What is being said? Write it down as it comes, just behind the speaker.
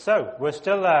So, we're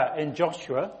still in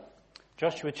Joshua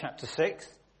chapter 6,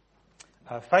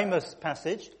 a famous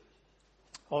passage,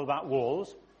 all about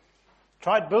walls.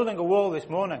 Tried building a wall this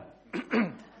morning.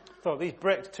 Thought these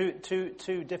bricks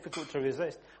too difficult to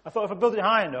resist. I thought if I built it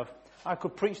high enough, I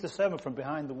could preach the sermon from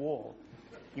behind the wall.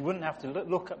 You wouldn't have to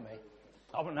look at me.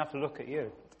 I wouldn't have to look at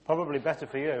you. Probably better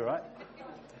for you, right?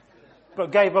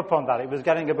 But gave up on that. It was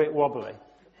getting a bit wobbly.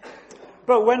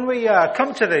 But when we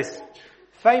come to this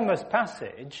famous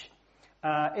passage,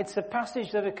 it's a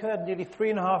passage that occurred nearly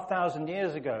 3,500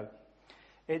 years ago.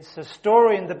 It's a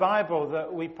story in the Bible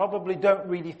that we probably don't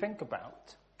really think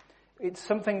about. It's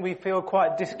something we feel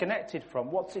quite disconnected from.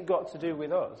 What's it got to do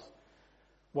with us?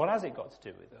 What has it got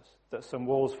to do with us? That some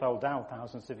walls fell down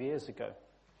thousands of years ago.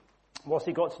 What's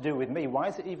it got to do with me? Why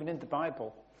is it even in the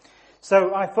Bible?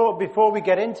 So I thought before we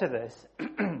get into this,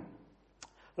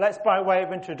 let's, by way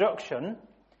of introduction,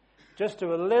 just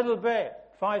do a little bit,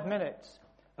 5 minutes,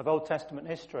 of Old Testament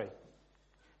history.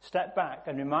 Step back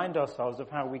and remind ourselves of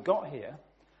how we got here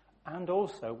and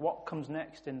also what comes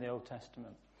next in the Old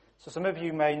Testament. So some of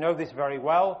you may know this very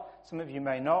well, some of you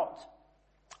may not.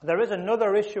 There is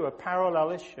another issue, a parallel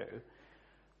issue,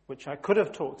 which I could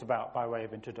have talked about by way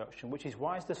of introduction, which is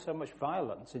why is there so much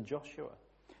violence in Joshua?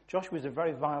 Joshua is a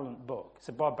very violent book. It's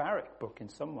a barbaric book in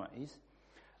some ways.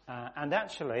 And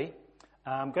actually,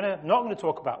 I'm not going to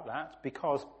talk about that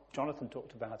because Jonathan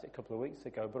talked about it a couple of weeks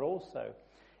ago, but also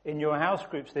in your house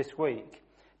groups this week,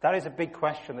 that is a big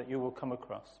question that you will come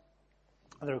across.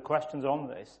 There are questions on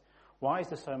this. Why is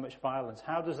there so much violence?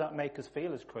 How does that make us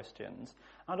feel as Christians?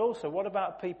 And also, what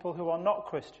about people who are not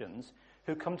Christians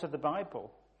who come to the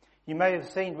Bible? You may have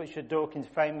seen Richard Dawkins'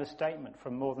 famous statement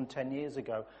from more than 10 years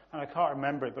ago, and I can't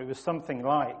remember it, but it was something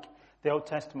like, the Old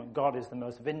Testament God is the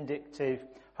most vindictive,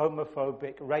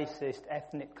 homophobic, racist,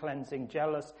 ethnic cleansing,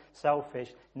 jealous,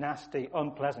 selfish, nasty,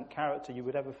 unpleasant character you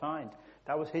would ever find.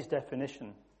 That was his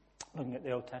definition, looking at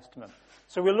the Old Testament.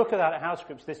 So we'll look at that at house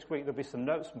groups this week. There'll be some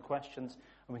notes, some questions,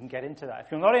 and we can get into that.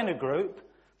 If you're not in a group,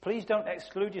 please don't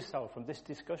exclude yourself from this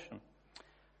discussion.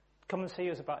 Come and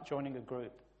see us about joining a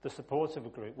group. The support of a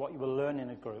group, what you will learn in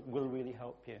a group will really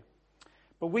help you.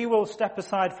 But we will step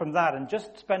aside from that and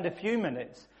just spend a few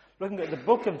minutes looking at the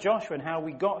book of Joshua and how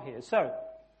we got here. So,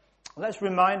 let's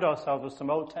remind ourselves of some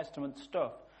Old Testament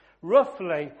stuff.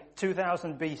 Roughly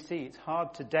 2000 BC, it's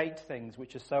hard to date things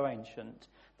which are so ancient.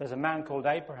 There's a man called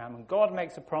Abraham, and God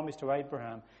makes a promise to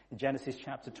Abraham in Genesis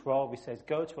chapter 12. He says,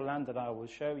 go to a land that I will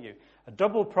show you. A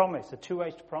double promise, a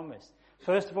two-edged promise.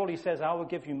 First of all, he says, I will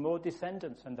give you more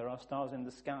descendants than there are stars in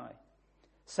the sky.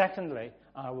 Secondly,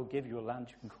 I will give you a land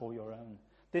you can call your own.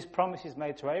 This promise is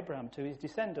made to Abraham, to his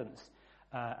descendants,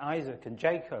 Isaac and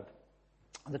Jacob.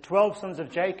 The 12 sons of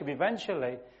Jacob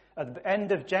eventually, at the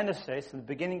end of Genesis and the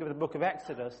beginning of the book of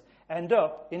Exodus, end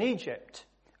up in Egypt.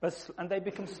 And they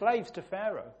become slaves to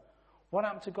Pharaoh. What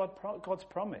happened to God's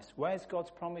promise? Where's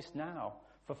God's promise now?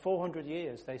 For 400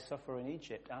 years they suffer in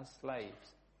Egypt as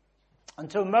slaves.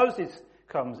 Until Moses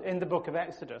comes in the book of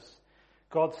Exodus.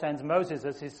 God sends Moses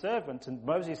as his servant, and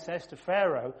Moses says to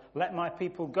Pharaoh, let my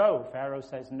people go. Pharaoh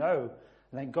says no.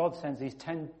 And then God sends these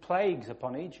 10 plagues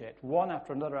upon Egypt, one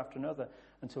after another,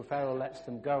 until Pharaoh lets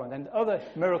them go. And then other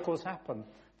miracles happen.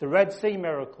 The Red Sea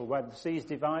miracle, where the sea is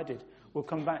divided, we'll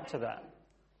come back to that.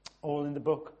 All in the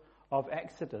book of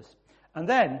Exodus. And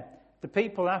then the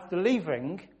people, after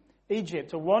leaving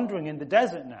Egypt, are wandering in the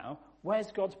desert now.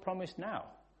 Where's God's promise now?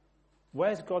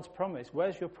 Where's God's promise?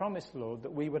 Where's your promise, Lord,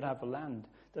 that we would have a land,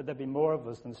 that there'd be more of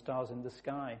us than stars in the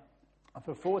sky? And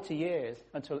for 40 years,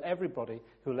 until everybody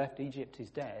who left Egypt is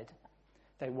dead,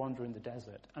 they wander in the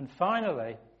desert. And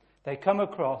finally, they come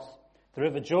across the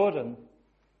River Jordan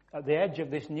at the edge of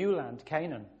this new land,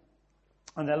 Canaan.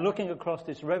 And they're looking across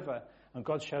this river, and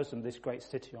God shows them this great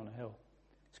city on a hill.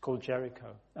 It's called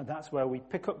Jericho. And that's where we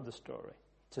pick up the story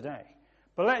today.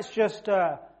 But let's just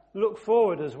look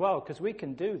forward as well, because we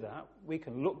can do that. We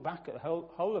can look back at the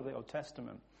whole of the Old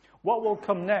Testament. What will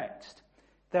come next?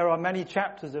 There are many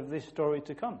chapters of this story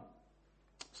to come.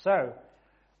 So,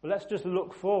 let's just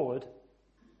look forward.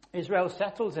 Israel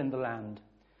settles in the land.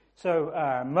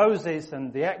 So, Moses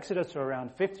and the Exodus are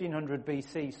around 1500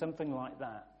 BC, something like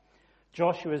that.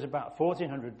 Joshua is about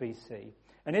 1400 BC.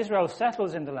 And Israel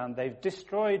settles in the land. They've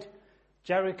destroyed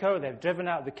Jericho. They've driven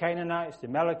out the Canaanites, the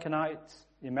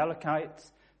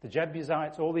Amalekites, the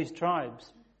Jebusites, all these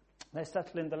tribes. They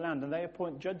settle in the land and they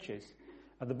appoint judges.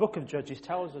 And the book of Judges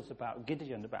tells us about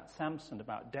Gideon, about Samson,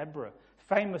 about Deborah,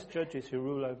 famous judges who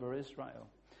rule over Israel.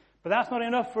 But that's not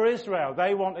enough for Israel.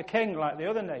 They want a king like the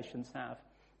other nations have.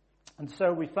 And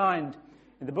so we find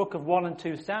in the book of 1 and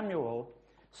 2 Samuel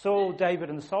Saul, David,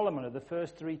 and Solomon are the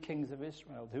first three kings of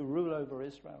Israel who rule over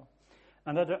Israel.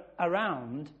 And at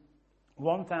around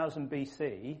 1000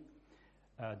 BC,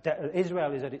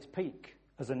 Israel is at its peak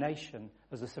as a nation,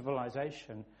 as a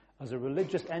civilization, as a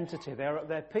religious entity. They're at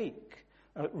their peak,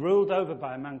 ruled over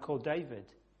by a man called David,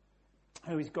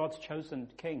 who is God's chosen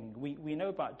king. We know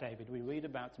about David. We read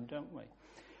about him, don't we?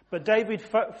 But David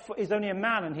is only a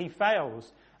man, and he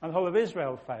fails, and the whole of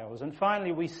Israel fails. And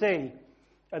finally we see,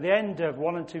 at the end of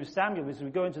 1 and 2 Samuel, as we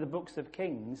go into the books of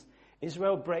Kings,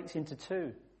 Israel breaks into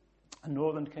two, a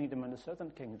northern kingdom and a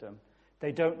southern kingdom.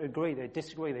 They don't agree, they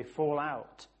disagree, they fall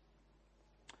out.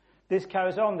 This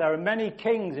carries on. There are many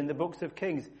kings in the books of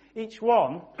Kings, each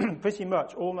one pretty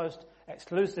much almost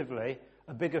exclusively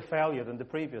a bigger failure than the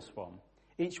previous one.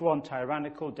 Each one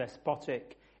tyrannical,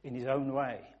 despotic in his own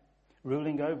way,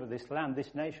 ruling over this land,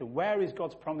 this nation. Where is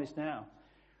God's promise now?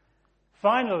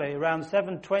 Finally, around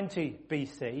 720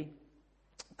 BC,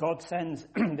 God sends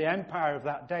the empire of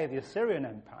that day, the Assyrian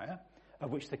Empire,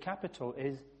 of which the capital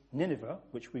is Nineveh,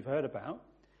 which we've heard about.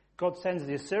 God sends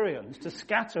the Assyrians to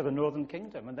scatter the northern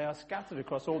kingdom, and they are scattered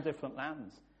across all different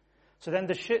lands. So then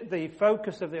the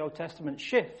focus of the Old Testament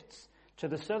shifts to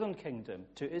the southern kingdom,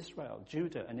 to Israel,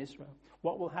 Judah and Israel.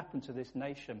 What will happen to this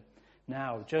nation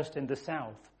now, just in the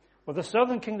south? Well, the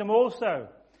southern kingdom also,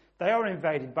 they are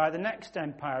invaded by the next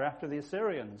empire after the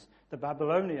Assyrians, the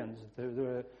Babylonians,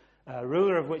 the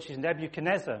ruler of which is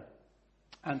Nebuchadnezzar.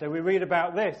 And we read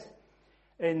about this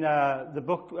in the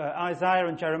book. Isaiah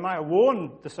and Jeremiah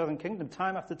warn the southern kingdom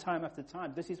time after time after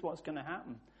time. This is what's going to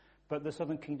happen. But the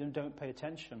southern kingdom don't pay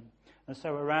attention. And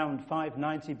so around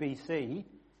 590 BC,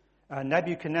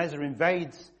 Nebuchadnezzar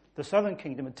invades the southern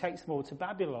kingdom and takes them all to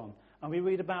Babylon. And we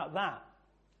read about that,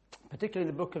 particularly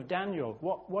in the book of Daniel.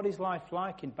 What is life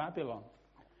like in Babylon?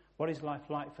 What is life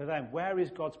like for them? Where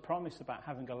is God's promise about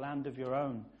having a land of your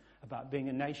own, about being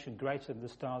a nation greater than the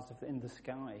stars in the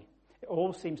sky? It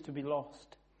all seems to be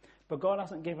lost. But God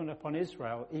hasn't given up on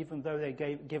Israel, even though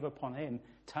they give up on him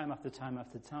time after time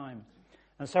after time.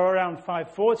 And so around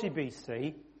 540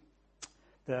 BC,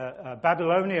 the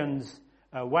Babylonians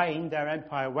wane, their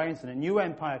empire wanes, and a new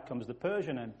empire comes, the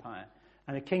Persian Empire.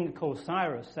 And a king called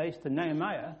Cyrus says to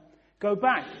Nehemiah, go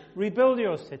back, rebuild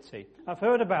your city. I've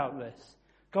heard about this.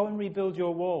 Go and rebuild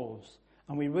your walls.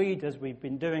 And we read, as we've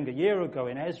been doing a year ago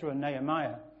in Ezra and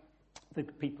Nehemiah, the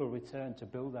people return to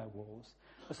build their walls.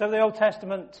 And so the Old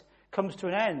Testament comes to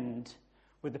an end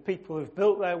with the people who've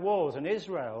built their walls, and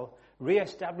Israel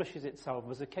re-establishes itself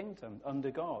as a kingdom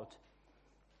under God.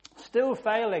 Still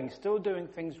failing, still doing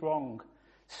things wrong,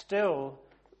 still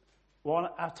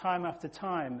time after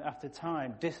time after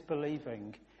time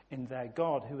disbelieving in their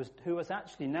God, who has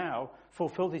actually now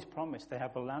fulfilled his promise. They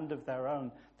have a land of their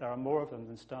own. There are more of them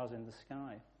than stars in the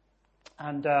sky.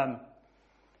 And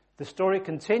the story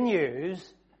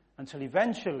continues until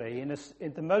eventually,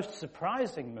 in the most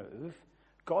surprising move,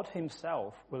 God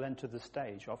himself will enter the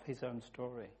stage of his own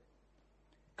story.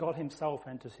 God himself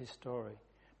enters his story.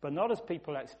 But not as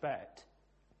people expect,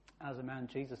 as a man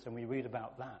Jesus, and we read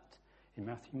about that in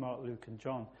Matthew, Mark, Luke, and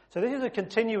John. So this is a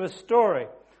continuous story.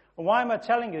 And why am I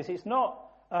telling you this? It's not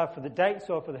for the dates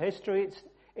or for the history.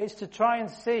 It's to try and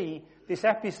see this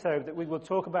episode that we will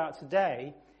talk about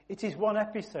today. It is one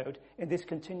episode in this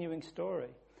continuing story.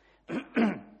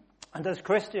 And as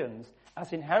Christians,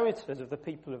 as inheritors of the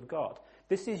people of God,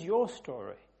 this is your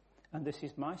story, and this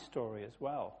is my story as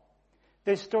well.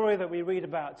 This story that we read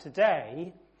about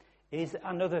today is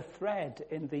another thread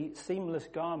in the seamless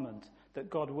garment that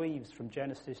God weaves from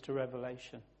Genesis to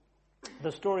Revelation.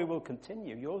 The story will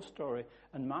continue. Your story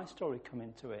and my story come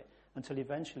into it until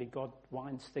eventually God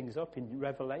winds things up in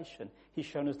Revelation. He's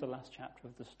shown us the last chapter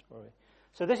of the story.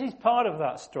 So this is part of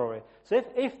that story. So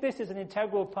if this is an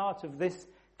integral part of this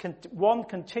one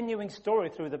continuing story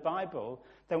through the Bible,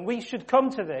 then we should come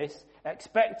to this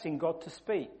expecting God to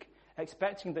speak,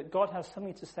 expecting that God has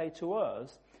something to say to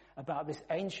us about this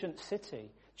ancient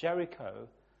city, Jericho,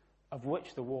 of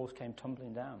which the walls came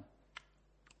tumbling down.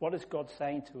 What is God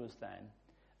saying to us then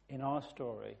in our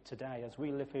story today as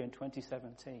we live here in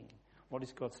 2017? What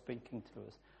is God speaking to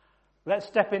us? Let's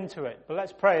step into it, but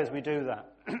let's pray as we do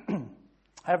that.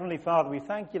 Heavenly Father, we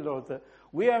thank you, Lord, that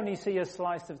we only see a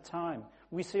slice of time.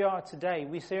 We see our today,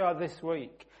 we see our this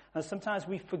week, and sometimes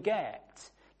we forget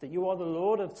that you are the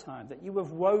Lord of time, that you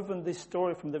have woven this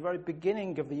story from the very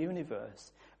beginning of the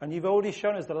universe, and you've already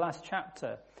shown us the last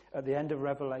chapter at the end of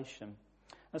Revelation.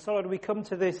 And so, Lord, we come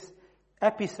to this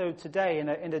episode today in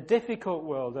a difficult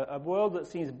world, a world that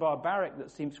seems barbaric,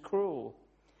 that seems cruel.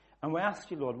 And we ask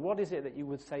you, Lord, what is it that you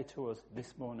would say to us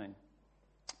this morning?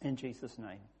 In Jesus'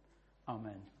 name,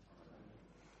 amen.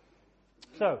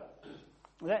 So,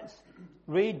 Let's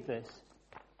read this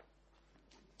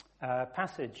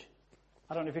passage.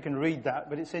 I don't know if you can read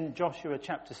that, but it's in Joshua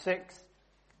chapter 6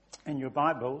 in your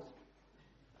Bibles.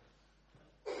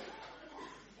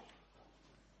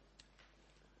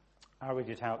 I'll read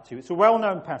it out to you. It's a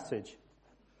well-known passage.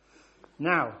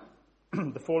 Now,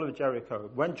 the fall of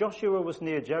Jericho. When Joshua was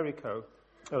near Jericho,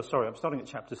 I'm starting at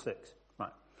chapter 6.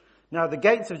 Right. Now, the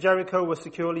gates of Jericho were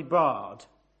securely barred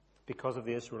because of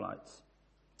the Israelites.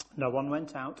 No one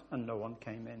went out and no one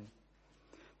came in.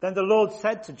 Then the Lord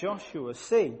said to Joshua,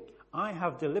 "See, I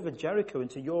have delivered Jericho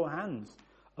into your hands,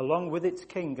 along with its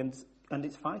king and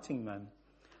its fighting men.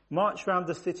 March round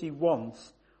the city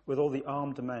once with all the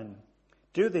armed men.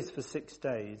 Do this for 6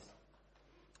 days.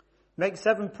 Make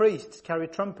 7 priests carry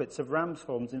trumpets of ram's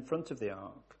horns in front of the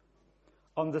ark.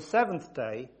 On the 7th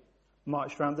day,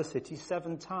 march round the city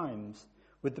 7 times,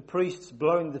 with the priests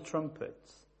blowing the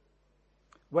trumpets.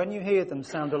 When you hear them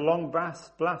sound a long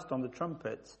blast on the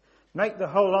trumpets, make the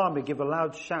whole army give a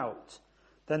loud shout.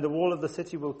 Then the wall of the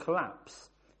city will collapse.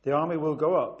 The army will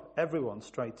go up, everyone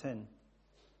straight in."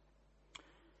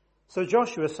 So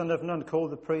Joshua, son of Nun,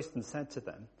 called the priests and said to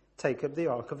them, "Take up the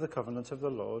ark of the covenant of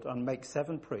the Lord and make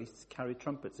 7 priests carry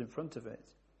trumpets in front of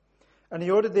it." And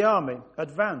he ordered the army,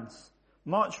 "Advance,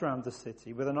 march round the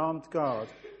city with an armed guard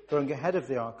going ahead of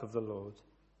the ark of the Lord."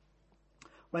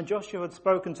 When Joshua had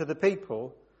spoken to the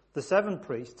people, the 7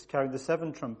 priests carrying the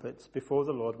 7 trumpets before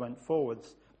the Lord went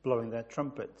forwards, blowing their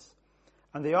trumpets.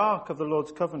 And the ark of the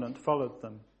Lord's covenant followed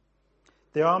them.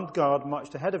 The armed guard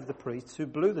marched ahead of the priests who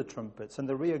blew the trumpets, and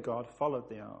the rear guard followed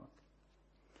the ark.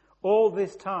 All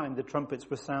this time the trumpets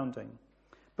were sounding.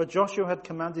 But Joshua had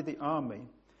commanded the army,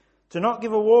 "Do not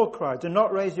give a war cry, do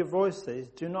not raise your voices,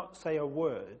 do not say a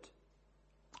word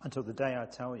until the day I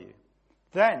tell you.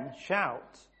 Then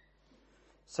shout."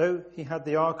 So he had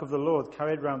the ark of the Lord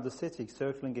carried round the city,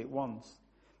 circling it once.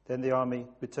 Then the army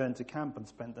returned to camp and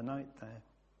spent the night there.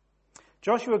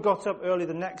 Joshua got up early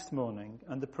the next morning,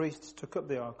 and the priests took up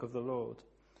the ark of the Lord.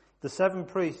 The 7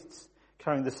 priests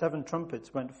carrying the 7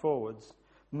 trumpets went forwards,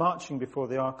 marching before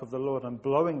the ark of the Lord and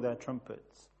blowing their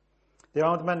trumpets. The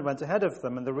armed men went ahead of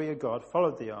them, and the rear guard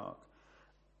followed the ark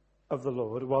of the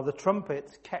Lord, while the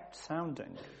trumpets kept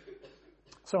sounding.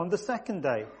 So on the 2nd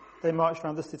day, they marched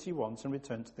round the city once and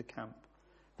returned to the camp.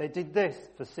 They did this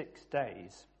for 6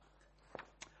 days.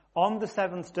 On the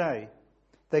 7th day,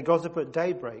 they got up at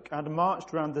daybreak and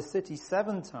marched round the city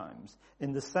 7 times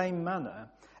in the same manner,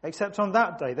 except on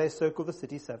that day they circled the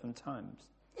city 7 times.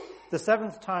 The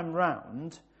 7th time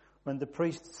round, when the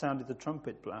priests sounded the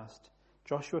trumpet blast,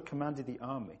 Joshua commanded the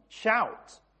army,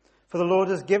 "Shout, for the Lord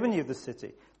has given you the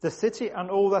city. The city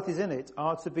and all that is in it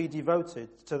are to be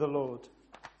devoted to the Lord.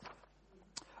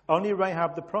 Only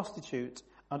Rahab the prostitute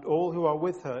and all who are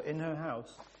with her in her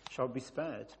house shall be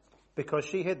spared, because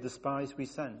she hid the spies we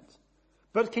sent.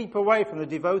 But keep away from the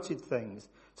devoted things,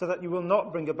 so that you will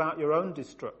not bring about your own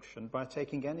destruction by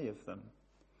taking any of them.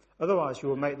 Otherwise you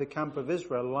will make the camp of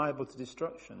Israel liable to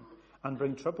destruction and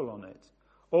bring trouble on it.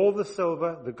 All the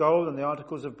silver, the gold, and the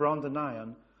articles of bronze and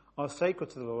iron are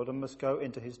sacred to the Lord and must go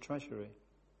into his treasury."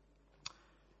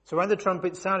 So when the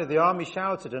trumpet sounded, the army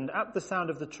shouted, and at the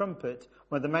sound of the trumpet,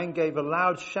 when the men gave a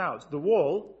loud shout, the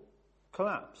wall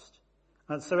collapsed.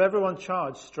 And so everyone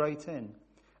charged straight in,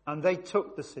 and they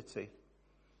took the city.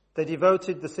 They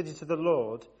devoted the city to the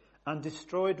Lord and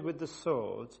destroyed with the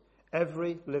sword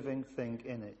every living thing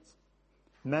in it,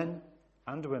 men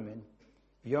and women,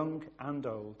 young and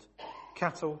old,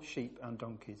 cattle, sheep and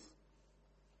donkeys.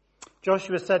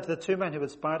 Joshua said to the 2 men who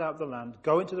had spied out the land,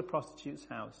 "Go into the prostitute's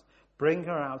house, bring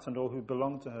her out and all who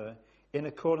belong to her, in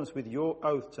accordance with your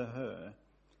oath to her."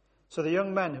 So the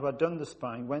young men who had done the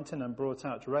spying went in and brought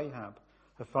out Rahab,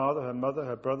 her father, her mother,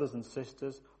 her brothers and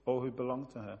sisters, all who belonged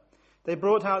to her. They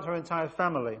brought out her entire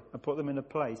family and put them in a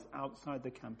place outside the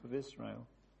camp of Israel.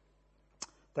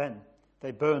 Then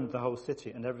they burned the whole city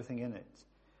and everything in it,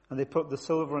 and they put the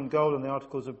silver and gold and the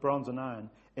articles of bronze and iron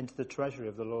into the treasury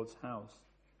of the Lord's house.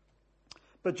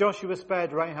 But Joshua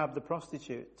spared Rahab the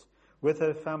prostitute, with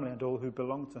her family and all who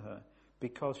belonged to her,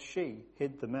 because she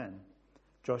hid the men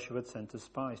Joshua had sent as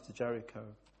spies to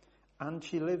Jericho, and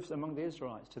she lives among the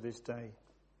Israelites to this day.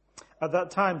 At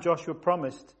that time Joshua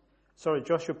pronounced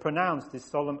this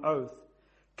solemn oath,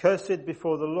 "Cursed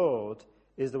before the Lord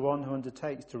is the one who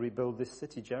undertakes to rebuild this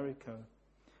city, Jericho.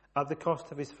 At the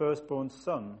cost of his firstborn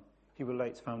son, he will lay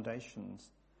its foundations.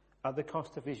 At the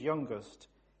cost of his youngest,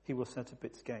 he will set up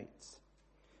its gates."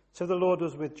 So the Lord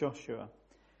was with Joshua,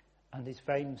 and his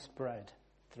fame spread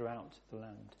throughout the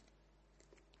land.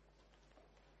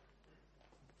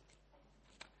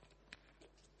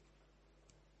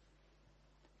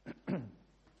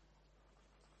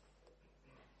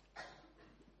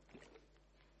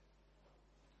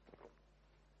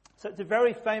 So it's a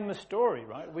very famous story,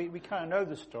 right? We kind of know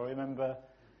the story. Remember,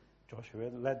 Joshua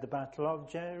led the battle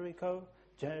of Jericho,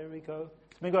 Jericho.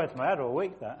 It's been going to my head all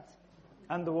week, that.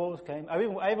 And the walls came. I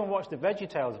even watched the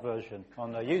VeggieTales version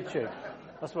on YouTube.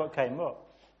 That's what came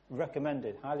up.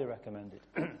 Recommended, highly recommended.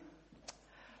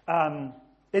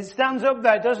 It stands up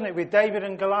there, doesn't it, with David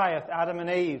and Goliath, Adam and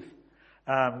Eve,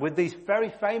 with these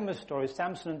very famous stories,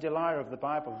 Samson and Delilah of the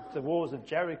Bible, the wars of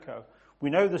Jericho. We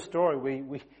know the story.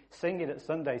 We sing it at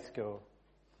Sunday school.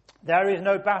 There is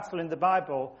no battle in the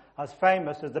Bible as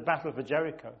famous as the Battle for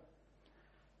Jericho.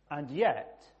 And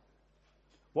yet,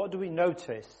 what do we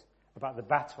notice about the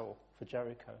Battle for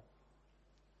Jericho?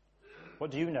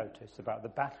 What do you notice about the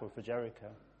Battle for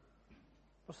Jericho?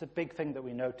 What's the big thing that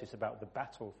we notice about the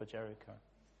Battle for Jericho?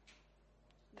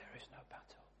 There is no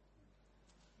battle.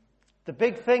 The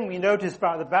big thing we notice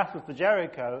about the Battle for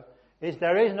Jericho is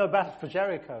there is no battle for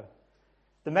Jericho.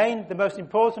 The most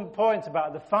important point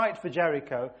about the fight for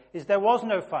Jericho is there was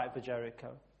no fight for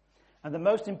Jericho. And the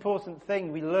most important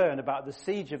thing we learn about the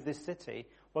siege of this city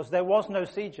was there was no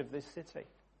siege of this city.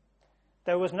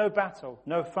 There was no battle,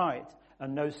 no fight,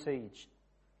 and no siege.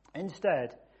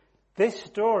 Instead, this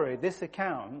story, this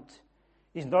account,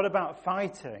 is not about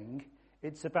fighting,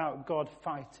 it's about God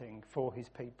fighting for his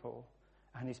people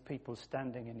and his people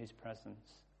standing in his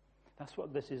presence. That's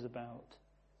what this is about.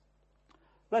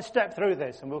 Let's step through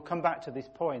this and we'll come back to this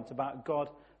point about God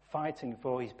fighting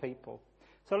for his people.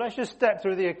 So let's just step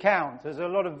through the account. There's a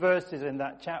lot of verses in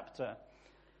that chapter.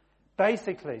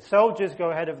 Basically, soldiers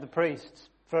go ahead of the priests,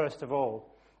 first of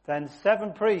all. Then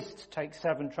 7 priests take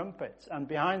 7 trumpets, and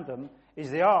behind them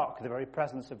is the ark, the very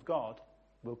presence of God.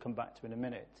 We'll come back to in a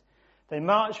minute. They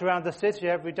march around the city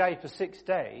every day for 6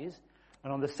 days,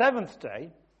 and on the 7th day,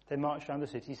 they march around the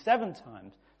city 7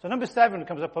 times. So number 7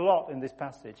 comes up a lot in this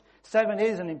passage. 7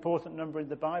 is an important number in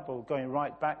the Bible, going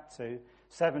right back to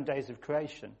 7 days of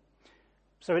creation.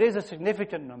 So it is a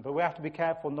significant number. We have to be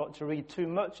careful not to read too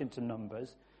much into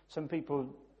numbers. Some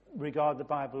people regard the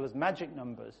Bible as magic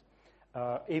numbers.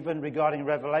 Even regarding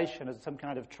Revelation as some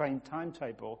kind of trained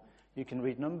timetable you can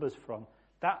read numbers from.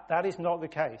 That is not the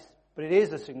case, but it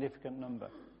is a significant number.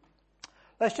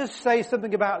 Let's just say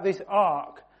something about this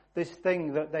ark, this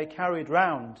thing that they carried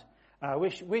round,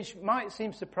 which might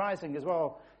seem surprising as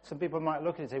well. Some people might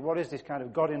look at it and say, what is this kind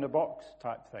of God-in-a-box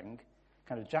type thing,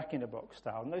 kind of Jack-in-a-box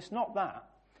style? No, it's not that.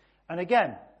 And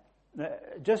again,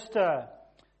 just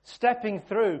stepping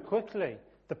through quickly,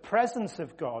 the presence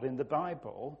of God in the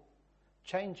Bible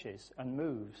changes and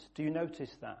moves. Do you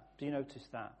notice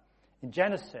that? In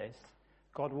Genesis,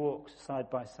 God walks side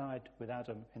by side with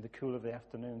Adam. In the cool of the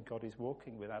afternoon, God is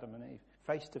walking with Adam and Eve,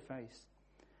 face to face.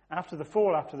 After the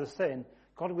fall, after the sin,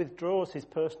 God withdraws his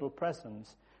personal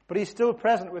presence, but he's still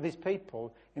present with his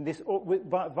people in this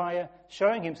via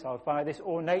showing himself via this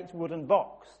ornate wooden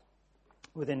box,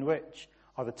 within which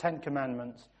are the 10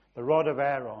 Commandments, the rod of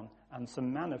Aaron, and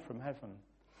some manna from heaven.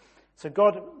 So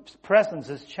God's presence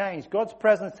has changed. God's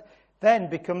presence then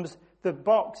becomes the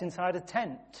box inside a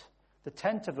tent, the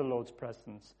tent of the Lord's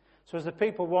presence. So as the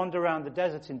people wander around the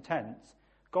desert in tents,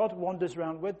 God wanders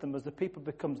around with them. As the people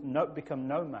become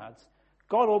nomads,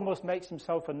 God almost makes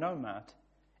himself a nomad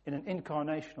in an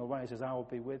incarnational way. He says, I will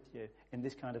be with you in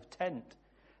this kind of tent.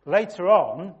 Later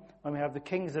on, when we have the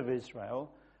kings of Israel,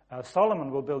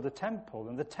 Solomon will build a temple,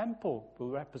 and the temple will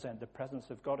represent the presence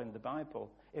of God in the Bible.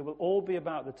 It will all be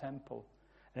about the temple.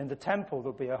 And in the temple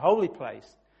there'll be a holy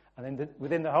place, and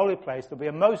within the holy place there'll be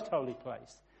a most holy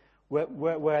place,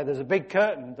 where there's a big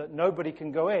curtain that nobody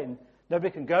can go in, nobody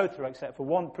can go through except for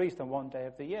one priest on one day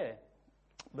of the year.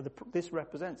 But this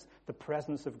represents the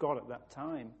presence of God at that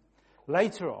time.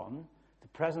 Later on, the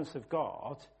presence of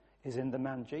God is in the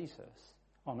man Jesus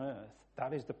on earth.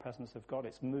 That is the presence of God.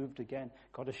 It's moved again.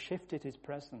 God has shifted his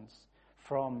presence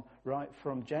from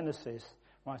Genesis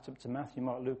right up to Matthew,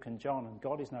 Mark, Luke, and John, and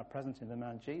God is now present in the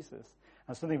man Jesus.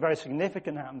 And something very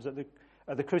significant happens at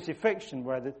the crucifixion,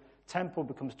 where the temple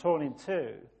becomes torn in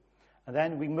two. And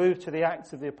then we move to the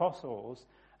Acts of the Apostles,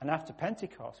 and after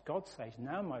Pentecost, God says,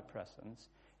 now my presence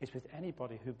is with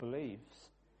anybody who believes.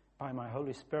 By my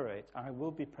Holy Spirit, I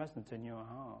will be present in your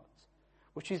hearts.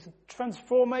 Which is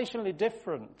transformationally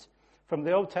different from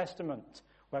the Old Testament,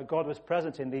 where God was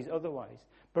present in these other ways.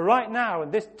 But right now, in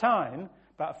this time,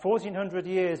 about 1400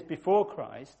 years before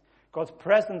Christ, God's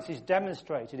presence is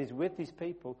demonstrated, is with his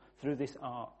people through this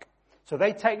ark. So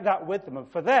they take that with them,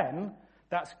 and for them,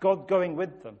 that's God going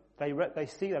with them. They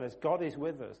see that as God is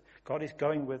with us. God is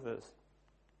going with us.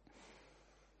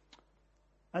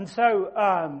 And so,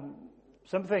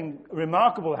 something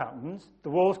remarkable happens. The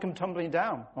walls come tumbling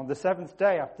down. On the 7th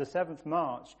day, after the 7th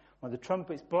march, when the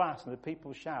trumpets blast and the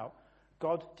people shout,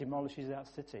 God demolishes that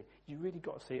city. You really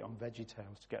got to see it on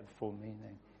VeggieTales to get the full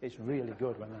meaning. It's really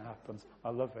good when that happens. I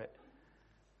love it.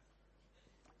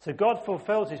 So God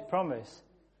fulfills his promise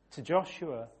to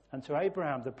Joshua and to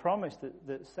Abraham, the promise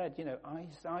that said,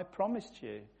 I promised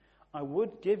you I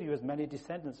would give you as many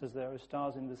descendants as there are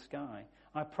stars in the sky.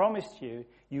 I promised you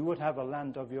you would have a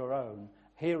land of your own.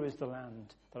 Here is the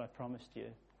land that I promised you.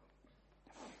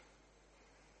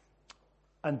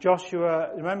 And Joshua,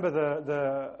 remember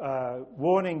the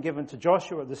warning given to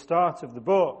Joshua at the start of the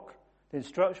book. The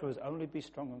instruction was only be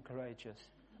strong and courageous.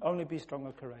 Only be strong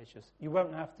and courageous. You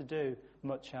won't have to do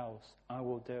much else. I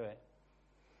will do it.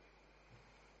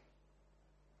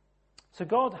 So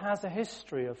God has a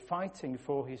history of fighting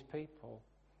for his people.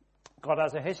 God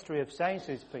has a history of saying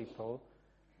to his people,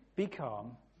 be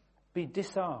calm, be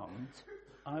disarmed,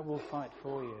 I will fight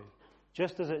for you.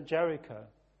 Just as at Jericho.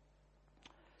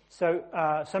 So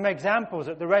some examples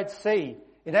at the Red Sea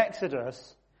in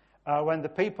Exodus, when the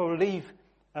people leave,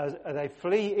 they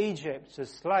flee Egypt as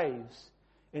slaves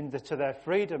to their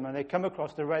freedom, and they come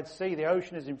across the Red Sea. The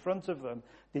ocean is in front of them.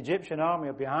 The Egyptian army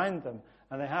are behind them,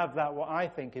 and they have that, what I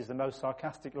think is the most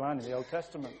sarcastic line in the Old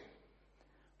Testament,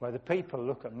 where the people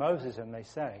look at Moses and they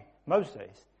say,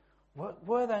 Moses,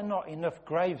 were there not enough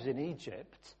graves in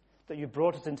Egypt that you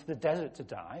brought us into the desert to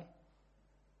die?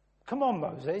 Come on,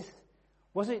 Moses.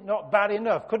 Was it not bad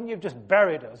enough? Couldn't you have just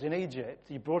buried us in Egypt?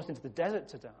 You brought us into the desert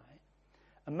to die.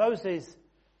 And Moses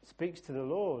speaks to the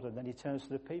Lord, and then he turns to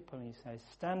the people and he says,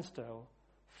 stand still,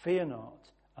 fear not,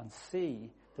 and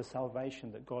see the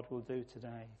salvation that God will do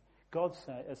today. God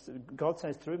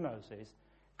says through Moses,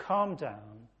 calm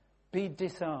down, be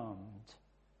disarmed,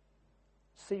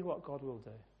 see what God will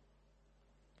do.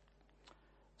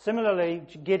 Similarly,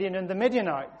 Gideon and the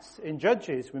Midianites in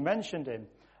Judges, we mentioned him.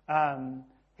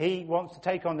 He wants to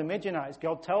take on the Midianites.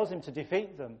 God tells him to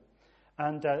defeat them.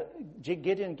 And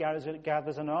Gideon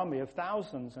gathers an army of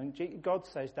thousands. And God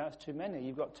says, that's too many.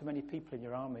 You've got too many people in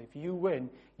your army. If you win,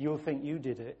 you'll think you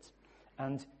did it.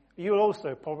 And you'll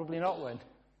also probably not win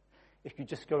if you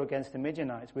just go against the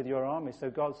Midianites with your army.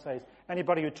 So God says,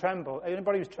 anybody who's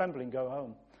trembling, go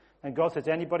home. And God says,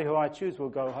 anybody who I choose will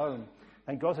go home.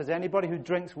 And God says, anybody who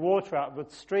drinks water out of a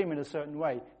stream in a certain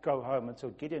way, go home. And so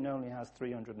Gideon only has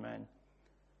 300 men,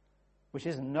 which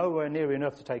is nowhere near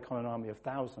enough to take on an army of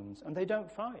thousands. And they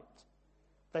don't fight.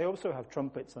 They also have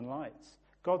trumpets and lights.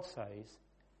 God says,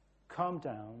 calm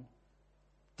down,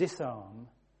 disarm,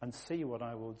 and see what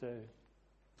I will do.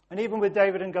 And even with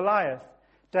David and Goliath,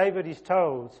 David is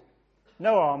told,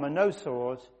 no armor, no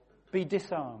sword, be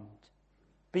disarmed,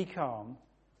 be calm,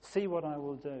 see what I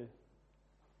will do.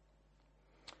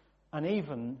 And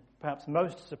even, perhaps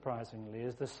most surprisingly,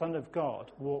 as the Son of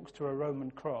God walks to a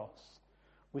Roman cross,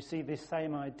 we see this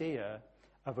same idea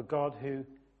of a God who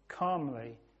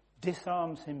calmly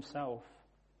disarms himself.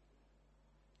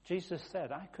 Jesus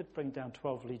said, I could bring down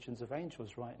 12 legions of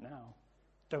angels right now.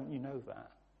 Don't you know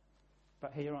that?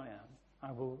 But here I am.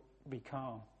 I will be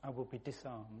calm. I will be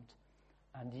disarmed.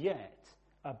 And yet,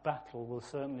 a battle will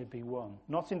certainly be won.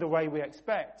 Not in the way we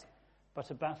expect, but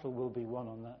a battle will be won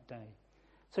on that day.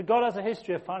 So God has a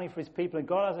history of fighting for his people, and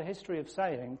God has a history of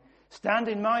saying, stand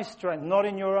in my strength, not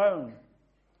in your own.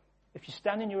 If you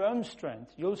stand in your own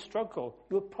strength, you'll struggle.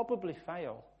 You'll probably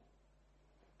fail.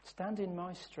 Stand in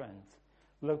my strength.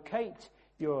 Locate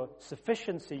your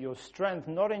sufficiency, your strength,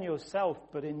 not in yourself,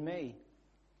 but in me.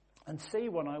 And see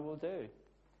what I will do.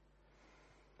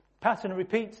 Pattern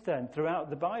repeats then throughout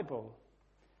the Bible.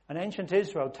 And ancient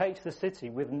Israel takes the city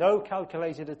with no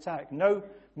calculated attack, no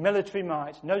military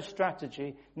might, no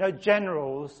strategy, no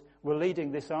generals were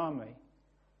leading this army.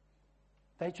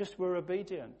 They just were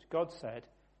obedient. God said,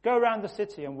 go around the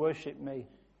city and worship me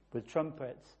with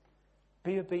trumpets.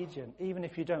 Be obedient, even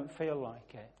if you don't feel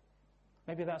like it.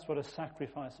 Maybe that's what a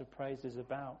sacrifice of praise is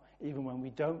about, even when we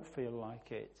don't feel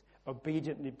like it.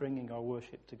 Obediently bringing our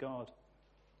worship to God.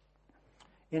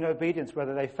 In obedience,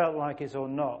 whether they felt like it or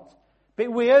not.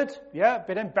 Bit weird, yeah,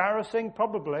 bit embarrassing,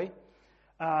 probably.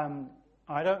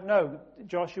 I don't know.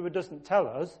 Joshua doesn't tell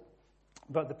us,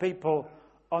 but the people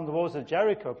on the walls of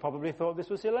Jericho probably thought this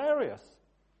was hilarious.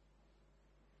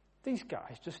 These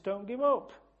guys just don't give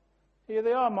up. Here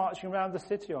they are marching around the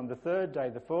city on the third day,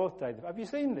 the fourth day. Have you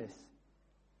seen this?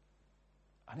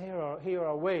 And here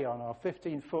are we on our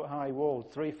 15-foot high wall,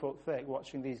 3 foot thick,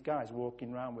 watching these guys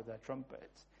walking around with their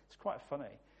trumpets. It's quite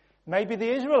funny. Maybe the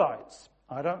Israelites,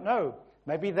 I don't know.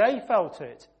 Maybe they felt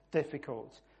it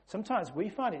difficult. Sometimes we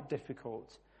find it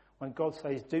difficult when God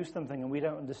says do something and we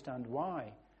don't understand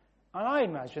why. And I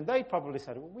imagine they probably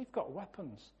said, well, we've got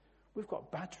weapons. We've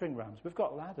got battering rams. We've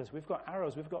got ladders. We've got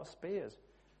arrows. We've got spears.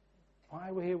 Why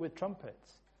are we here with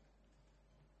trumpets?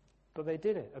 But they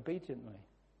did it obediently.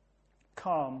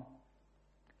 Calm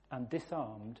and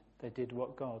disarmed, they did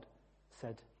what God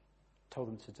told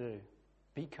them to do.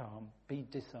 Be calm, be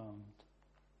disarmed,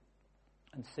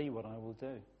 and see what I will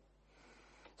do.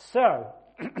 So,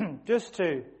 just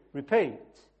to repeat,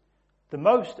 the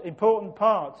most important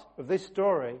part of this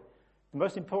story, the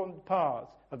most important part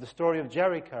of the story of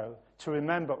Jericho to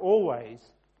remember always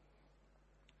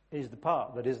is the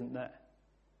part that isn't there.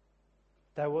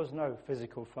 There was no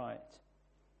physical fight.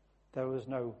 There was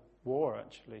no war,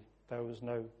 actually. There was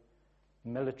no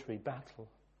military battle.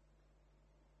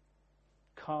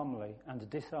 Calmly and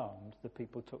disarmed, the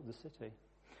people took the city.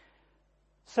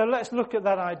 So let's look at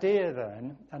that idea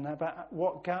then, and about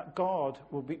what God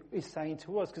is saying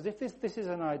to us. Because if this is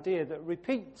an idea that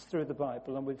repeats through the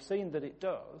Bible, and we've seen that it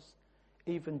does,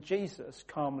 even Jesus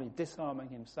calmly disarming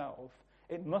himself,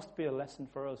 it must be a lesson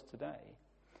for us today.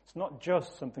 It's not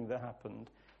just something that happened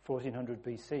 1400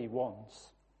 BC once.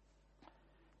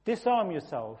 Disarm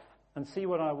yourself and see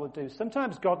what I will do.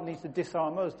 Sometimes God needs to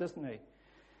disarm us, doesn't he?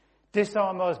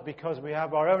 Disarm us because we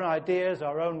have our own ideas,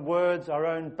 our own words, our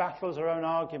own battles, our own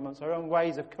arguments, our own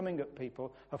ways of coming at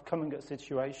people, of coming at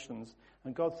situations.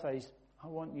 And God says, I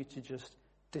want you to just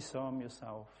disarm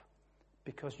yourself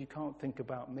because you can't think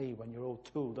about me when you're all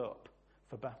tooled up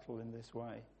for battle in this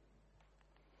way.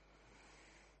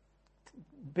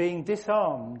 Being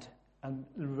disarmed and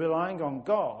relying on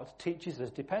God teaches us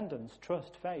dependence,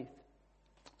 trust, faith.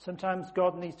 Sometimes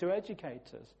God needs to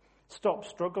educate us. Stop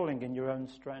struggling in your own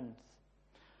strength.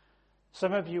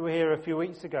 Some of you were here a few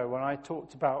weeks ago when I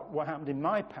talked about what happened in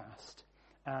my past.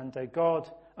 And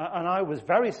and I was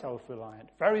very self-reliant,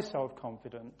 very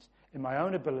self-confident in my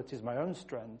own abilities, my own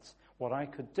strengths, what I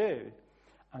could do.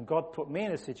 And God put me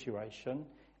in a situation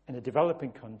in a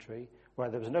developing country where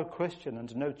there was no Christian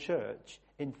and no church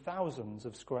in thousands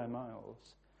of square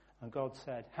miles. And God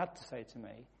had to say to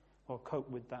me, well, cope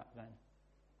with that then.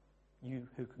 You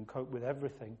who can cope with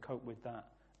everything, cope with that.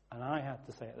 And I had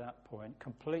to say at that point,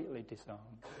 completely disarmed,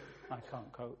 I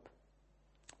can't cope.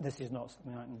 This is not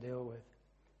something I can deal with.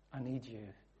 I need you.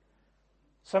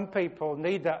 Some people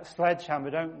need that sledgehammer,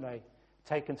 don't they,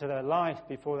 taken to their life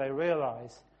before they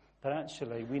realize that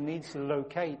actually we need to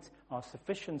locate our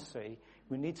sufficiency,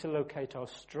 we need to locate our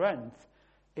strength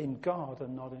in God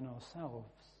and not in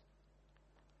ourselves.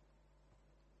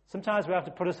 Sometimes we have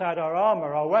to put aside our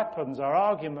armor, our weapons, our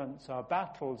arguments, our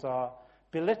battles, our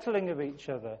belittling of each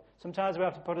other. Sometimes we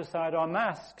have to put aside our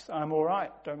masks. I'm all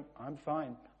right. I'm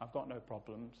fine. I've got no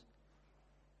problems.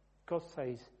 God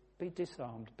says, be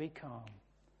disarmed, be calm.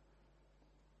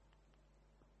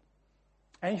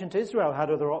 Ancient Israel had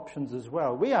other options as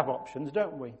well. We have options,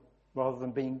 don't we? Rather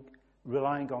than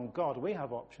relying on God, we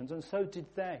have options, and so did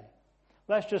they.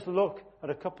 Let's just look at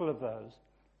a couple of those.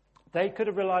 They could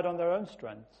have relied on their own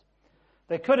strengths.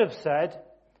 They could have said,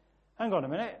 hang on a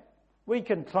minute, we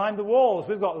can climb the walls,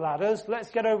 we've got ladders, let's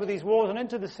get over these walls and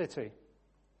into the city.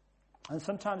 And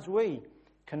sometimes we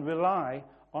can rely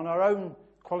on our own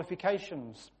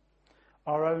qualifications,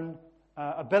 our own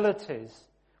abilities,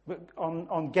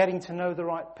 on getting to know the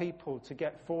right people to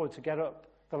get forward, to get up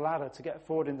the ladder, to get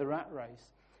forward in the rat race.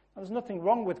 And there's nothing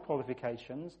wrong with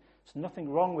qualifications, there's nothing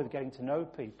wrong with getting to know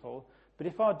people, but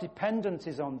if our dependence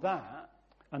is on that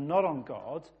and not on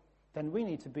God, then we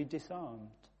need to be disarmed.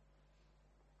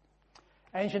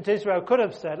 Ancient Israel could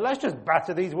have said, let's just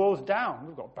batter these walls down.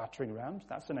 We've got battering rams.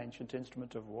 That's an ancient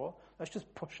instrument of war. Let's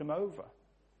just push them over.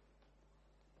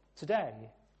 Today,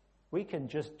 we can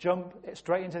just jump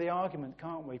straight into the argument,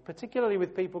 can't we? Particularly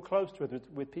with people close to us,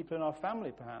 with people in our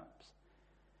family, perhaps.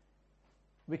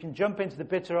 We can jump into the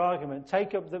bitter argument,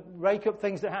 rake up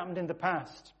things that happened in the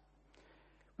past.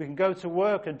 We can go to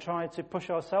work and try to push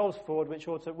ourselves forward,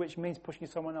 which means pushing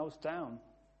someone else down.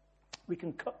 We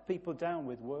can cut people down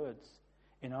with words,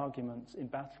 in arguments, in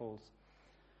battles.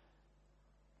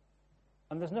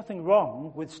 And there's nothing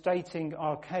wrong with stating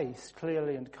our case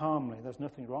clearly and calmly. There's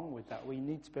nothing wrong with that. We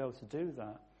need to be able to do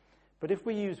that. But if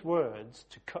we use words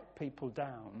to cut people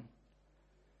down,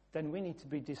 then we need to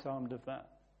be disarmed of that.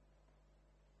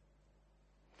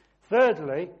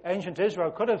 Thirdly, ancient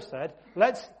Israel could have said,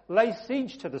 let's lay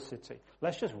siege to the city.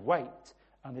 Let's just wait,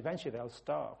 and eventually they'll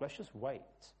starve. Let's just wait.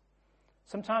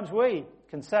 Sometimes we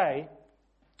can say,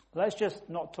 let's just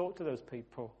not talk to those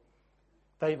people.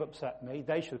 They've upset me.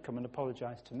 They should come and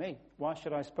apologize to me. Why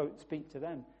should I speak to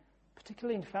them?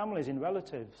 Particularly in families, in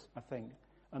relatives, I think.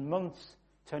 And months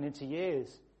turn into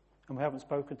years, and we haven't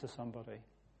spoken to somebody.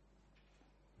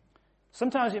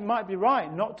 Sometimes it might be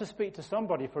right not to speak to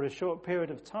somebody for a short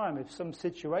period of time if some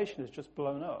situation has just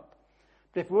blown up.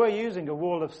 But if we're using a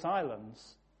wall of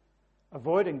silence,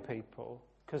 avoiding people,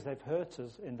 because they've hurt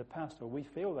us in the past, or we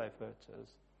feel they've hurt us,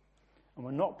 and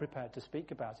we're not prepared to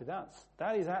speak about it.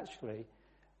 That is actually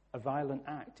a violent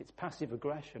act. It's passive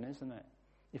aggression, isn't it?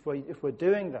 If we're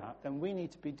doing that, then we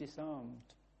need to be disarmed.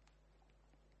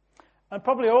 And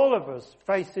probably all of us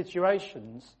face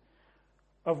situations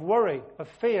of worry, of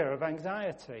fear, of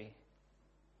anxiety.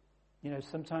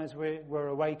 Sometimes we're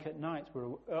awake at night,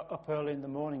 we're up early in the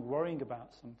morning worrying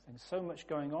about something. So much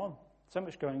going on. So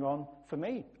much going on for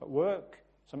me at work,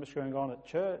 so much going on at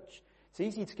church. It's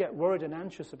easy to get worried and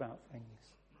anxious about things.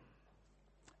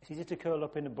 It's easy to curl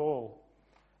up in a ball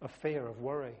of fear, of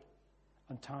worry,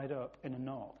 and tied up in a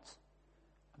knot.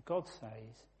 And God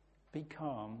says, be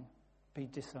calm, be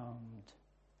disarmed.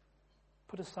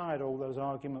 Put aside all those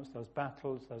arguments, those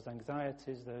battles, those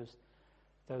anxieties,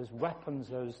 those weapons,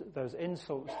 those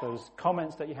insults, those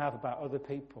comments that you have about other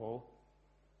people.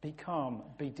 Be calm,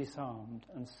 be disarmed,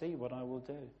 and see what I will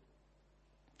do.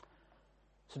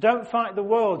 So don't fight the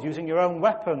world using your own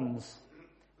weapons,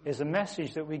 is a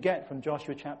message that we get from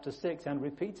Joshua chapter 6 and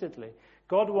repeatedly.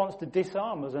 God wants to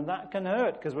disarm us, and that can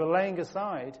hurt because we're laying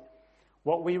aside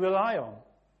what we rely on.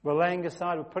 We're laying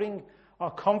aside, we're putting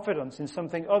our confidence in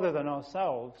something other than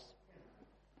ourselves.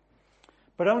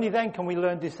 But only then can we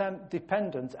learn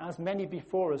dependence, as many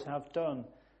before us have done.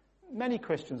 Many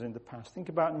Christians in the past. Think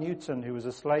about Newton, who was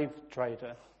a slave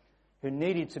trader, who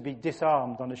needed to be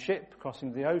disarmed on a ship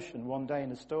crossing the ocean one day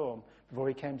in a storm before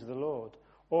he came to the Lord.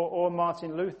 Or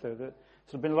Martin Luther,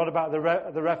 there's been a lot about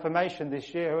the Reformation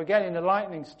this year, who again in a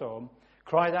lightning storm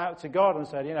cried out to God and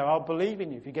said, I'll believe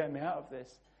in you if you get me out of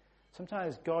this.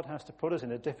 Sometimes God has to put us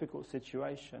in a difficult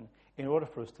situation in order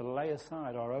for us to lay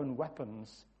aside our own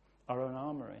weapons, our own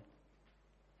armory.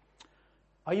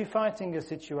 Are you fighting a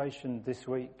situation this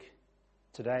week,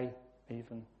 today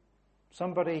even?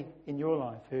 Somebody in your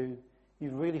life who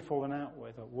you've really fallen out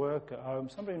with at work, at home,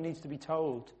 somebody who needs to be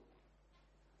told?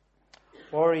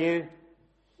 Or is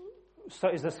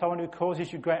there someone who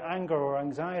causes you great anger or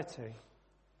anxiety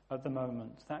at the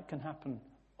moment? That can happen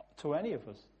to any of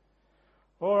us.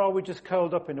 Or are we just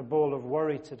curled up in a ball of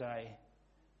worry today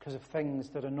because of things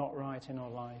that are not right in our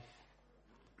life?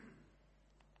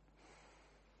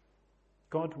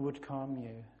 God would calm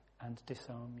you and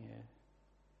disarm you.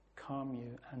 Calm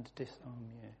you and disarm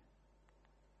you.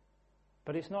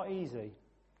 But it's not easy.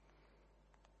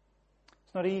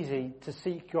 It's not easy to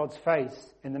seek God's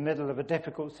face in the middle of a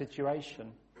difficult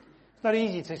situation. It's not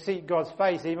easy to seek God's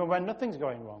face even when nothing's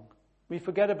going wrong. We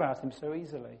forget about him so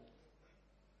easily.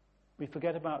 We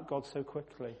forget about God so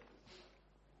quickly.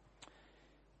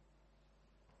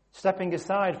 Stepping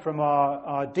aside from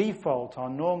our default, our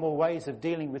normal ways of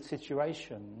dealing with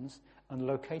situations and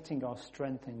locating our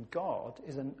strength in God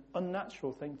is an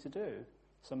unnatural thing to do,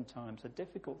 sometimes a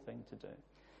difficult thing to do.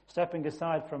 Stepping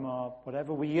aside from our,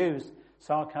 whatever we use,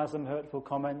 sarcasm, hurtful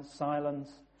comments, silence,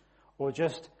 or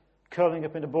just curling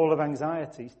up in a ball of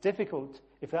anxiety. It's difficult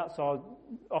if that's our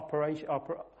operation,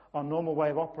 our normal way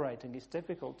of operating. It's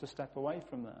difficult to step away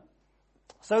from that.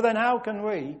 So then how can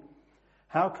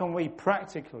we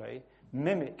practically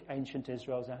mimic ancient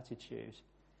Israel's attitude?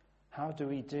 How do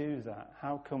we do that?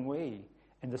 How can we,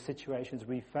 in the situations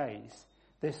we face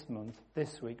this month,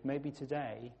 this week, maybe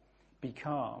today, be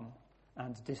calm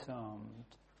and disarmed?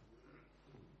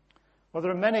 Well,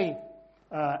 there are many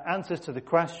answers to the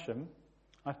question.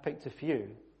 I've picked a few.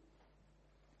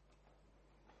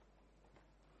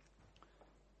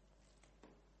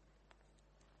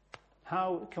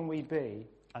 How can we be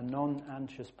a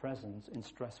non-anxious presence in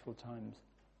stressful times?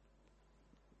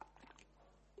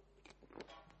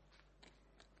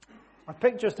 I've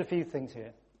picked just a few things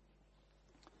here.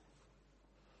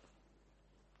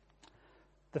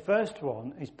 The first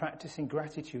one is practicing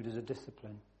gratitude as a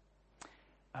discipline.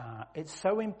 It's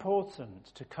so important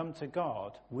to come to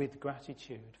God with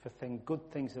gratitude for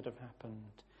good things that have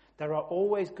happened. There are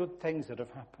always good things that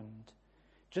have happened.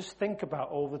 Just think about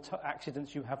all the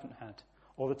accidents you haven't had,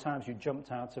 all the times you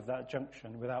jumped out of that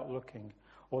junction without looking,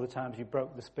 all the times you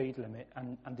broke the speed limit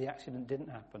and the accident didn't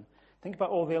happen. Think about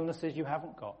all the illnesses you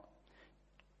haven't got.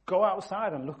 Go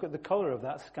outside and look at the colour of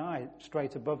that sky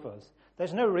straight above us.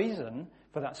 There's no reason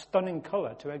for that stunning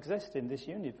colour to exist in this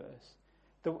universe.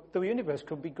 The universe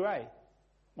could be grey.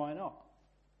 Why not?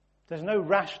 There's no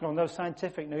rational, no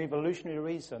scientific, no evolutionary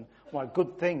reason why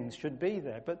good things should be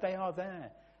there, but they are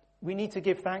there. We need to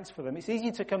give thanks for them. It's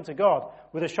easy to come to God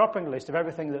with a shopping list of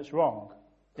everything that's wrong,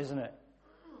 isn't it?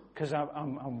 Because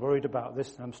I'm worried about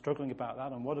this and I'm struggling about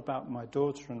that, and what about my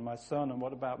daughter and my son, and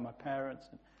what about my parents?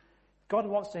 God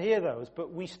wants to hear those,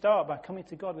 but we start by coming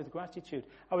to God with gratitude.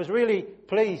 I was really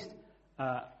pleased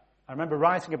I remember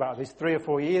writing about this 3 or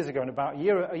 4 years ago, and about a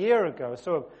year ago, I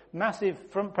saw a massive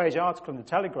front page article in the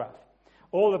Telegraph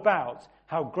all about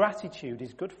how gratitude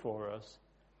is good for us.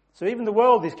 So even the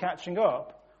world is catching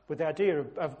up with the idea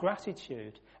of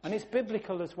gratitude, and it's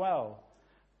biblical as well.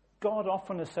 God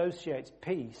often associates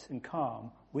peace and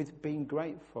calm with being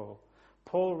grateful.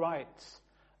 Paul writes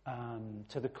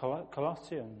to the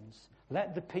Colossians,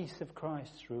 let the peace of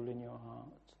Christ rule in your heart.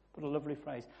 What a lovely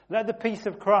phrase. Let the peace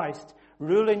of Christ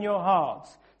rule in your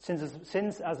hearts,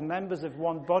 since as members of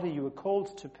one body you are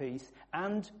called to peace,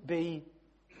 and be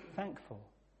thankful.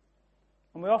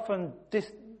 And we often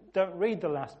don't read the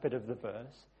last bit of the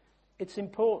verse. It's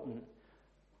important.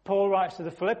 Paul writes to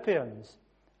the Philippians,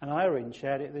 and Irene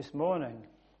shared it this morning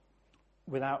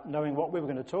without knowing what we were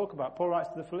going to talk about. Paul writes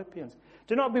to the Philippians,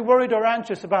 do not be worried or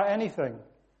anxious about anything,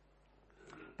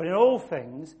 but in all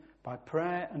things, by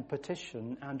prayer and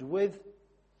petition and with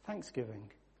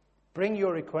thanksgiving, bring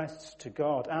your requests to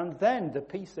God, and then the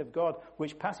peace of God,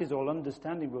 which passes all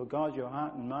understanding, will guard your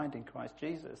heart and mind in Christ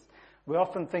Jesus. We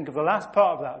often think of the last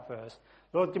part of that verse,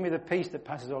 Lord, give me the peace that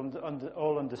passes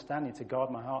all understanding to guard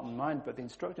my heart and mind, but the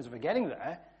instructions for getting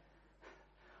there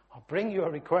are bring your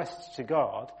requests to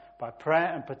God by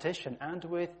prayer and petition and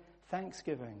with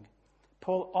thanksgiving.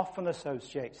 Paul often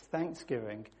associates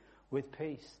thanksgiving with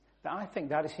peace. I think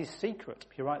that is his secret.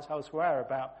 He writes elsewhere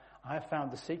about, I have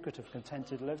found the secret of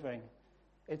contented living.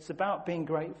 It's about being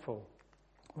grateful.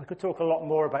 We could talk a lot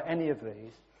more about any of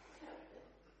these.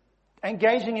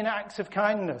 Engaging in acts of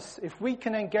kindness. If we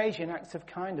can engage in acts of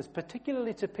kindness,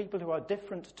 particularly to people who are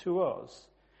different to us,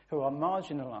 who are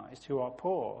marginalized, who are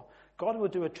poor, God will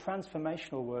do a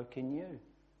transformational work in you.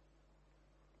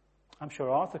 I'm sure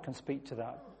Arthur can speak to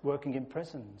that, working in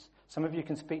prisons. Some of you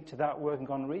can speak to that, working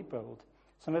on Rebuild.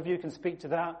 Some of you can speak to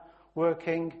that,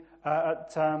 working at,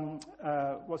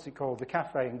 the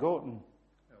cafe in Gorton?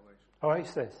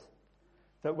 Oasis.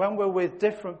 That when we're with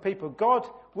different people,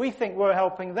 we think we're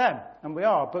helping them, and we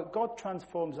are, but God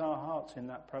transforms our hearts in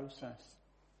that process.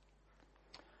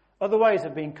 Other ways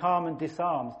of being calm and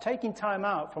disarmed, taking time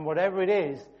out from whatever it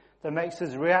is that makes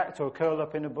us react or curl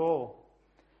up in a ball.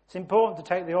 It's important to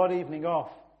take the odd evening off,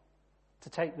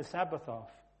 to take the Sabbath off.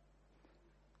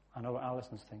 I know what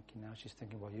Alison's thinking now. She's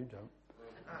thinking, well, you don't.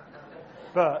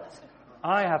 But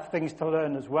I have things to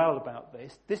learn as well about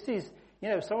this. This is,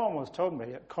 someone once told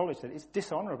me at college that it's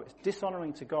dishonorable. It's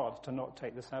dishonoring to God to not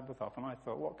take the Sabbath off. And I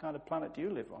thought, what kind of planet do you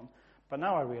live on? But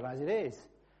now I realize it is.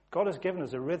 God has given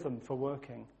us a rhythm for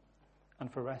working and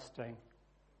for resting.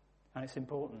 And it's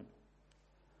important.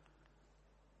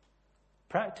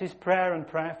 Practice prayer and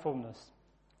prayerfulness.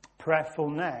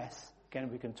 Prayerfulness,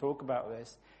 again, we can talk about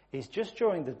this, is just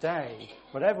during the day,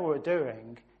 whatever we're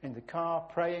doing, in the car,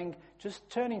 praying, just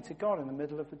turning to God in the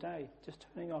middle of the day, just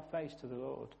turning our face to the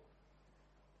Lord,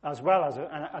 as well as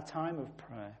a time of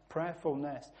prayer,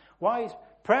 prayerfulness.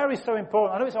 Prayer is so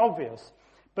important? I know it's obvious,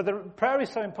 but prayer is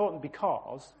so important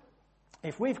because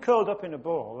if we've curled up in a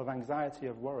ball of anxiety,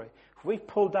 of worry, if we've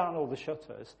pulled down all the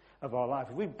shutters of our life,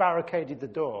 if we've barricaded the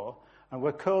door and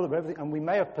we're curled up everything, and we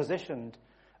may have positioned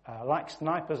like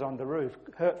snipers on the roof,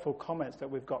 hurtful comments that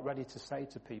we've got ready to say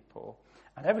to people,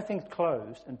 and everything's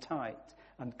closed and tight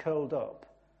and curled up,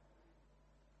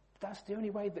 that's the only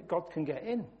way that God can get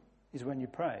in, is when you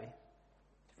pray.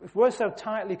 If we're so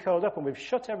tightly curled up and we've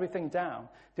shut everything down,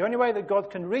 the only way that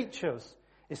God can reach us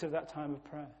is at that time of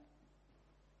prayer.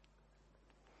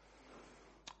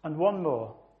 And one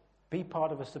more, be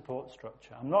part of a support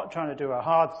structure. I'm not trying to do a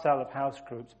hard sell of house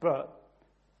groups, but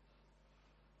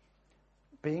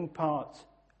being part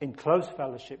in close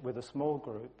fellowship with a small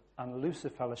group and looser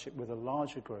fellowship with a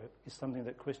larger group is something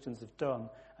that Christians have done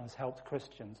and has helped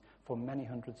Christians for many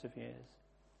hundreds of years.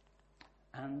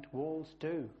 And walls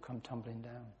do come tumbling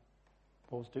down.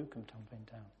 Walls do come tumbling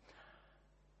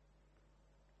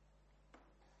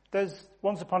down.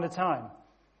 Once upon a time,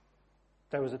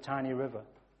 there was a tiny river.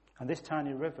 And this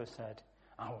tiny river said,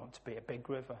 I want to be a big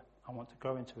river. I want to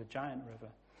grow into a giant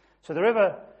river. So the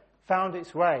river found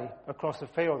its way across a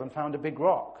field and found a big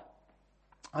rock.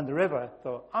 And the river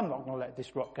thought, I'm not going to let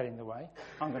this rock get in the way.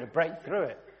 I'm going to break through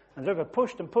it. And the river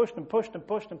pushed and pushed and pushed and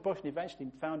pushed and pushed and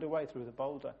eventually found a way through the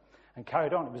boulder and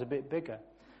carried on. It was a bit bigger.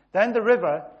 Then the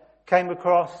river came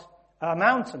across a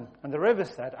mountain, and the river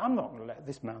said, I'm not going to let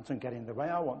this mountain get in the way.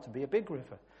 I want to be a big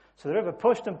river. So the river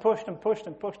pushed and pushed and pushed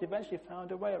and pushed, eventually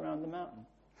found a way around the mountain.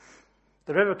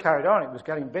 The river carried on. It was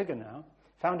getting bigger now.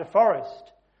 Found a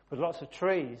forest with lots of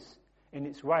trees in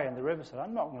its way, and the river said,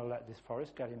 I'm not going to let this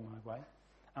forest get in my way.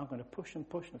 I'm going to push and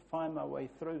push and find my way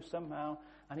through somehow,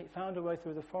 and it found a way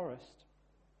through the forest.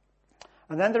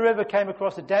 And then the river came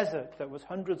across a desert that was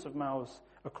hundreds of miles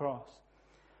across.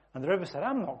 And the river said,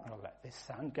 I'm not going to let this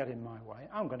sand get in my way.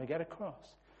 I'm going to get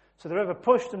across. So the river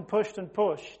pushed and pushed and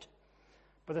pushed,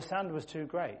 but the sand was too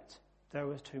great. There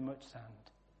was too much sand.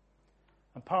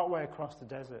 And part way across the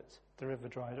desert, the river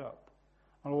dried up,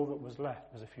 and all that was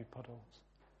left was a few puddles.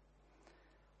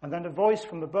 And then a voice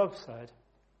from above said,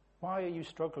 why are you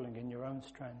struggling in your own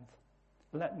strength?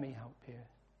 Let me help you.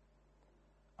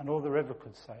 And all the river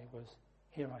could say was,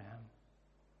 here I am.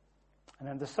 And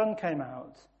then the sun came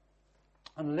out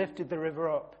and lifted the river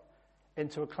up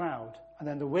into a cloud. And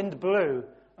then the wind blew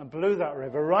and blew that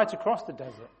river right across the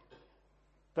desert.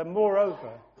 But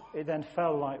moreover, it then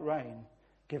fell like rain,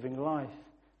 giving life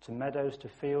to meadows, to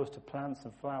fields, to plants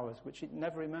and flowers, which it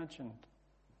never imagined.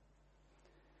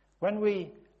 When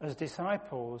we, as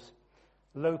disciples,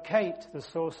 locate the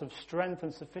source of strength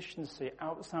and sufficiency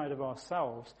outside of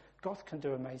ourselves, God can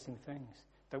do amazing things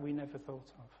that we never thought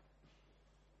of.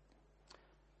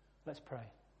 Let's pray.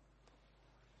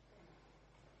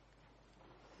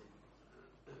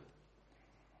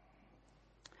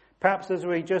 Perhaps as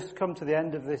we just come to the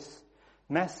end of this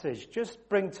message, just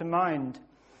bring to mind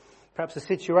perhaps a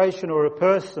situation or a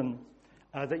person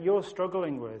that you're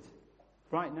struggling with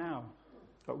right now,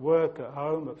 at work, at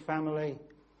home, at family,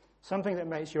 something that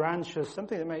makes you anxious,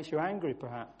 something that makes you angry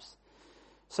perhaps,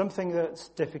 something that's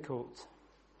difficult.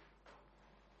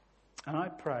 And I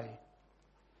pray,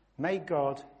 may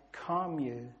God calm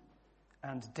you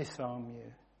and disarm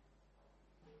you.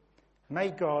 May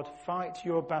God fight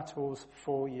your battles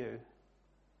for you.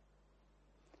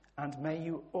 And may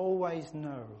you always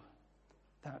know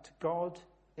that God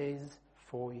is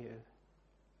for you.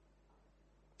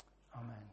 Amen.